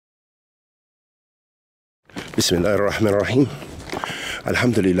Bismillah ar-Rahman ar-Rahim.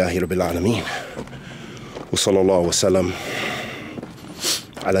 Alhamdulillahi Rabbil Alameen. Wa sallallahu wa sallam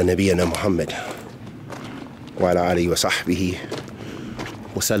ala nabiyyina Muhammad wa ala alihi wa sahbihi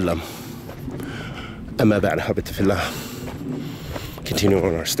wa sallam. Amma ba'd, habita fillah. Continuing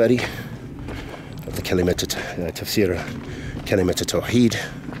on our study of the Tafseer, Kalimat Tawheed.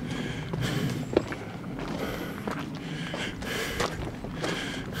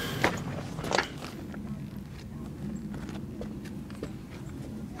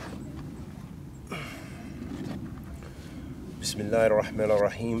 Bismillah ar-Rahman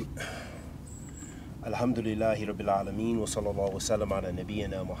ar-Rahim. Alhamdulillahi Rabbil Alameen. Wa sallallahu wa sallam ala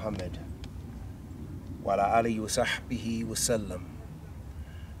nabiyyina Muhammad wa ala alihi wa sahbihi wa sallam.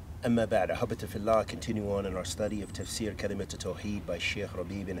 Amma ba'da, habita fillah. Continue on in our study of Tafseer Kalimat Tawheed by Shaikh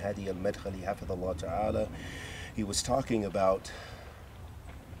Rabee'a bin Hadi Al-Madkhalee, hafidhullah ta'ala. He was talking about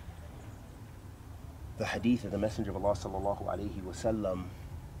the hadith of the Messenger of Allah sallallahu alayhi wa sallam,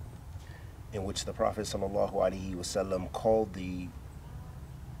 in which the Prophet sallallahu alaihi wasallam called the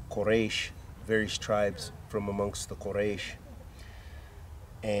Quraysh, various tribes from amongst the Quraysh,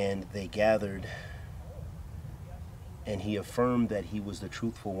 and they gathered, and he affirmed that he was the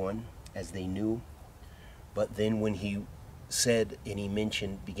truthful one, as they knew. But then when he said, and he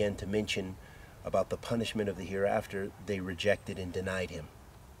began to mention about the punishment of the hereafter, they rejected and denied him.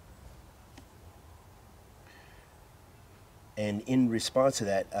 And in response to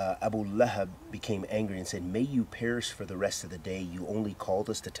that, Abu Lahab became angry and said, "May you perish for the rest of the day. You only called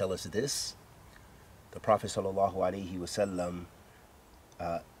us to tell us this." The Prophet sallallahu alaihi wasallam,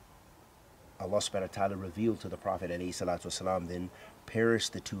 Allah subhanahu wa ta'ala revealed to the Prophet alayhi salatu wasalam, then perish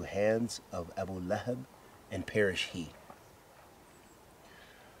the two hands of Abu Lahab and perish he.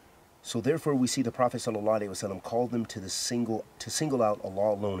 So therefore we see the Prophet sallallahu alaihi wasallam called them to single out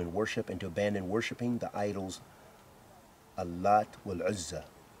Allah alone in worship, and to abandon worshipping the idols Allat wal Uzza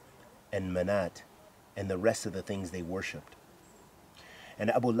and Manat and the rest of the things they worshipped.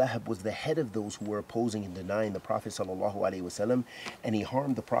 And Abu Lahab was the head of those who were opposing and denying the Prophet sallallahu alaihi wasallam, and he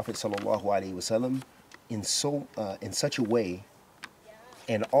harmed the Prophet sallallahu alaihi wasallam in such a way,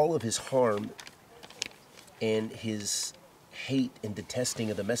 and all of his harm and his hate and detesting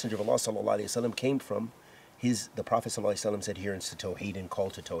of the Messenger of Allah sallallahu alaihi wasallam came from the Prophet sallallahu alaihi wasallams adherence to Tawheed and call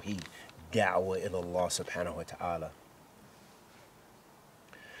to Tawheed, da'wah ila Allah subhanahu wa ta'ala.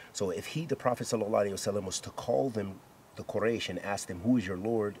 So if the Prophet ﷺ, was to call them, the Quraysh, and ask them, "Who is your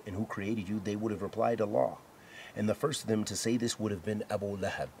Lord and who created you?" they would have replied, "Allah." And the first of them to say this would have been Abu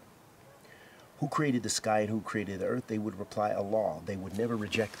Lahab. Who created the sky and who created the earth? They would reply, Allah. They would never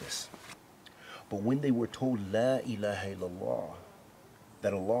reject this. But when they were told, La ilaha illallah,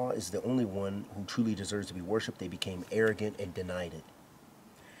 that Allah is the only one who truly deserves to be worshipped, they became arrogant and denied it.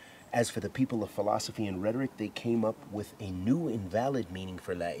 As for the people of philosophy and rhetoric, they came up with a new invalid meaning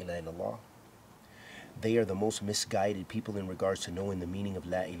for La ilaha illallah. They are the most misguided people in regards to knowing the meaning of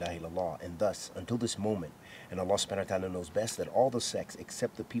La ilaha illallah. And thus, until this moment, and Allah subhanahu wa ta'ala knows best, that all the sects,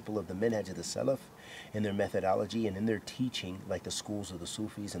 except the people of the Minhaj of the Salaf, in their methodology and in their teaching, like the schools of the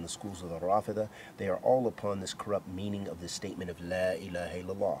Sufis and the schools of the Rafida, they are all upon this corrupt meaning of the statement of La ilaha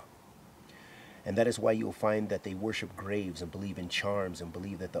illallah. And that is why you'll find that they worship graves and believe in charms and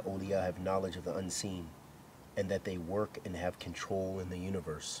believe that the awliya have knowledge of the unseen, and that they work and have control in the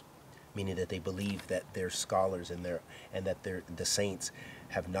universe, meaning that they believe that they're scholars and that the saints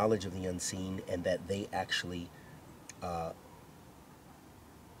have knowledge of the unseen, and that they actually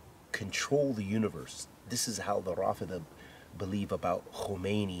control the universe. This is how the Rafida believe about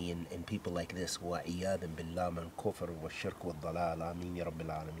Khomeini and people like this. وَعِيَاذٍ بِاللَّهِ مَنْ كُفْرٍ وَالشِّرْكُ وَالضَّلَالَ آمين يا رب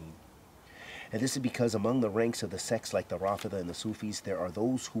العالمين. And this is because among the ranks of the sects like the Rafida and the Sufis, there are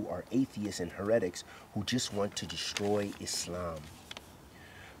those who are atheists and heretics who just want to destroy Islam.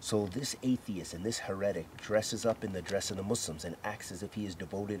 So this atheist and this heretic dresses up in the dress of the Muslims and acts as if he is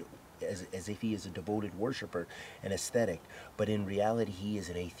devoted, as if he is a devoted worshipper and ascetic, but in reality he is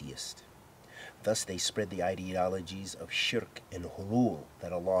an atheist. Thus they spread the ideologies of shirk and hulul,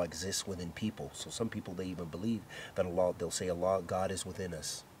 that Allah exists within people. So some people, they even believe that they'll say Allah, God is within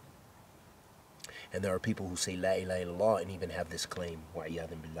us. And there are people who say La ilaha illallah and even have this claim,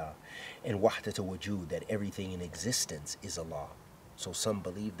 wa'iyadhin billah, and wahdata wujud, that everything in existence is Allah. So some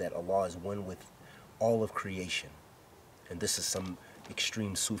believe that Allah is one with all of creation. And this is some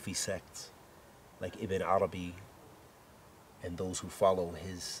extreme Sufi sects, like Ibn Arabi and those who follow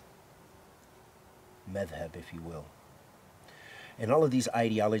his madhab, if you will. And all of these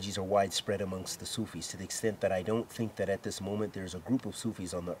ideologies are widespread amongst the Sufis, to the extent that I don't think that at this moment there's a group of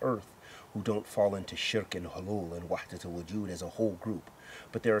Sufis on the earth who don't fall into shirk and hulul and wahdat al-wujud as a whole group.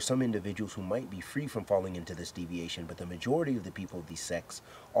 But there are some individuals who might be free from falling into this deviation, but the majority of the people of these sects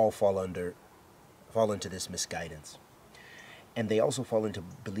all fall into this misguidance. And they also fall into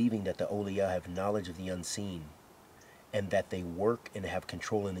believing that the awliya have knowledge of the unseen, and that they work and have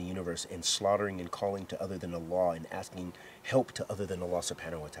control in the universe, and slaughtering and calling to other than Allah and asking help to other than Allah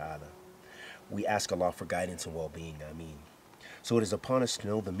subhanahu wa ta'ala. We ask Allah for guidance and well-being. Ameen. So it is upon us to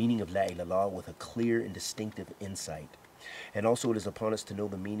know the meaning of La ilallah with a clear and distinctive insight. And also it is upon us to know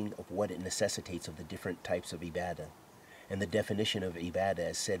the meaning of what it necessitates of the different types of ibadah. And the definition of ibadah,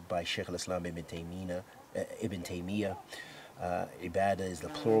 as said by Shaykh al-Islam Ibn Taymiyyah, ibadah is the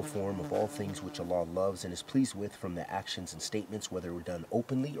plural form of all things which Allah loves and is pleased with from the actions and statements, whether done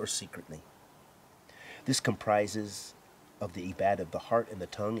openly or secretly. This comprises of the ibadah of the heart and the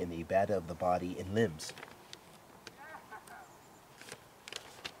tongue, and the ibadah of the body and limbs.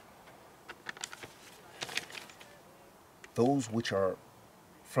 Those which are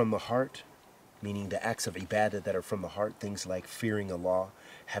from the heart, meaning the acts of ibadah that are from the heart, things like fearing Allah,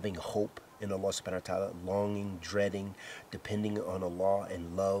 having hope in Allah subhanahu wa ta'ala, longing, dreading, depending on Allah,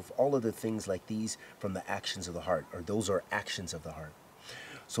 and love, all of the things like these from the actions of the heart, or those are actions of the heart.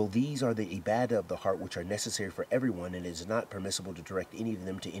 So these are the ibadah of the heart which are necessary for everyone, and it is not permissible to direct any of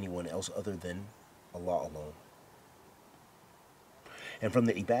them to anyone else other than Allah alone. And from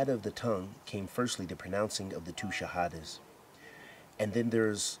the ibadah of the tongue came firstly the pronouncing of the two shahadas. And then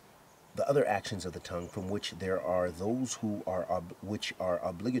there's the other actions of the tongue, from which there are those which are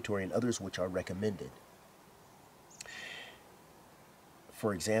obligatory and others which are recommended.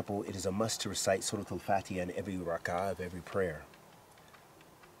 For example, it is a must to recite Surah Al-Fatiha in every rak'ah of every prayer.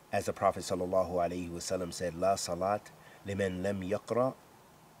 As the Prophet ﷺ said, La salat liman lam yaqra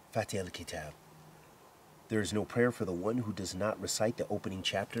Fatiha al-Kitab. There is no prayer for the one who does not recite the opening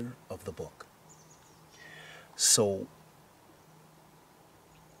chapter of the book. So,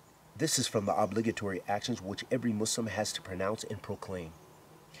 this is from the obligatory actions which every Muslim has to pronounce and proclaim.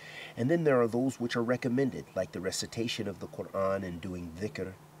 And then there are those which are recommended, like the recitation of the Quran and doing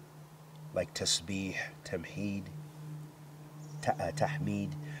dhikr, like tasbih, tamheed,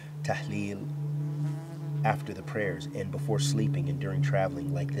 tahmeed, tahleel, after the prayers and before sleeping and during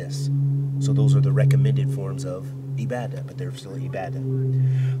traveling, like this. So those are the recommended forms of ibadah, but they're still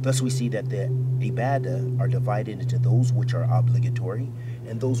ibadah. Thus we see that the ibadah are divided into those which are obligatory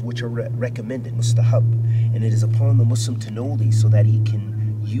and those which are recommended, mustahab. And it is upon the Muslim to know these so that he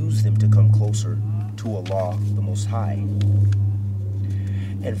can use them to come closer to Allah the Most High.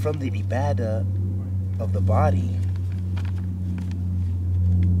 And from the ibadah of the body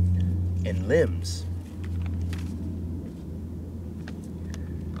and limbs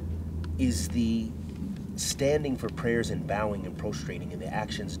is the standing for prayers and bowing and prostrating, and the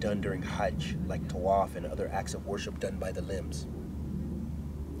actions done during Hajj, like tawaf and other acts of worship done by the limbs.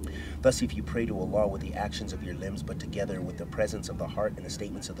 Thus, if you pray to Allah with the actions of your limbs, but together with the presence of the heart and the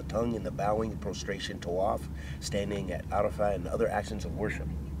statements of the tongue, and the bowing, prostration, tawaf, standing at Arafah, and other actions of worship.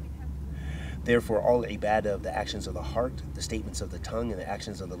 Therefore, all ibadah of the actions of the heart, the statements of the tongue, and the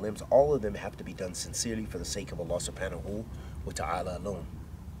actions of the limbs, all of them have to be done sincerely for the sake of Allah subhanahu wa ta'ala alone.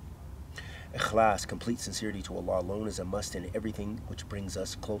 Ikhlas, complete sincerity to Allah alone, is a must in everything which brings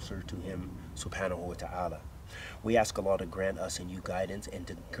us closer to Him subhanahu wa ta'ala. We ask Allah to grant us and you guidance, and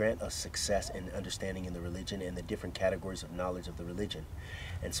to grant us success and understanding in the religion and the different categories of knowledge of the religion.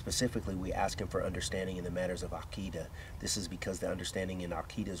 And specifically, we ask Him for understanding in the matters of Aqidah. This is because the understanding in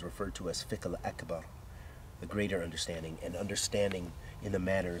Aqidah is referred to as fiqh al-akbar, the greater understanding, and understanding in the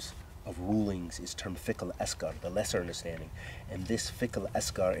matters of rulings is termed fiqh al-asghar, the lesser understanding. And this fiqh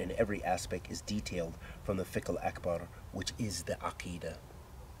al-asghar in every aspect is detailed from the fiqh al-akbar, which is the Aqidah.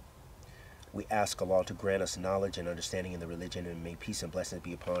 We ask Allah to grant us knowledge and understanding in the religion, and may peace and blessings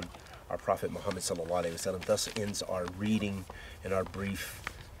be upon our Prophet Muhammad sallallahu alaihi wasallam. Thus ends our reading and our brief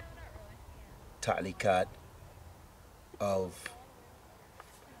ta'liqat of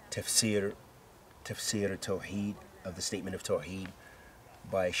Tafseer Tawheed, of the statement of Tawheed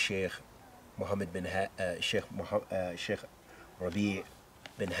by Shaykh Shaykh Rabee'a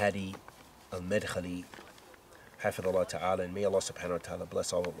bin Hadi Al-Madkhalee, Hafidhullah Ta'ala. And may Allah subhanahu wa ta'ala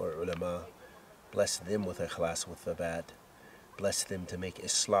bless all of our ulama, bless them with ikhlas, with thabat, bless them to make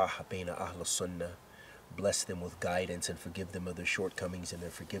islah bayna ahl sunnah, bless them with guidance, and forgive them of their shortcomings and their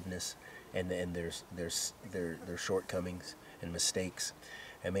forgiveness and their shortcomings and mistakes.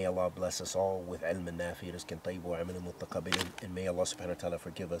 And may Allah bless us all with ilm nafi, rizqan tayyib wa amalan mutaqabbalan. And may Allah subhanahu wa ta'ala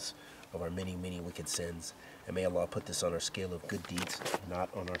forgive us of our many, many wicked sins. And may Allah put this on our scale of good deeds, not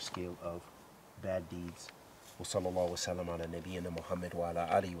on our scale of bad deeds. Wa sallallahu wa sallam ala nabiyyina Muhammad wa ala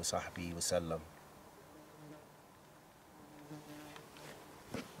alihi wa sahbihi wa sallam.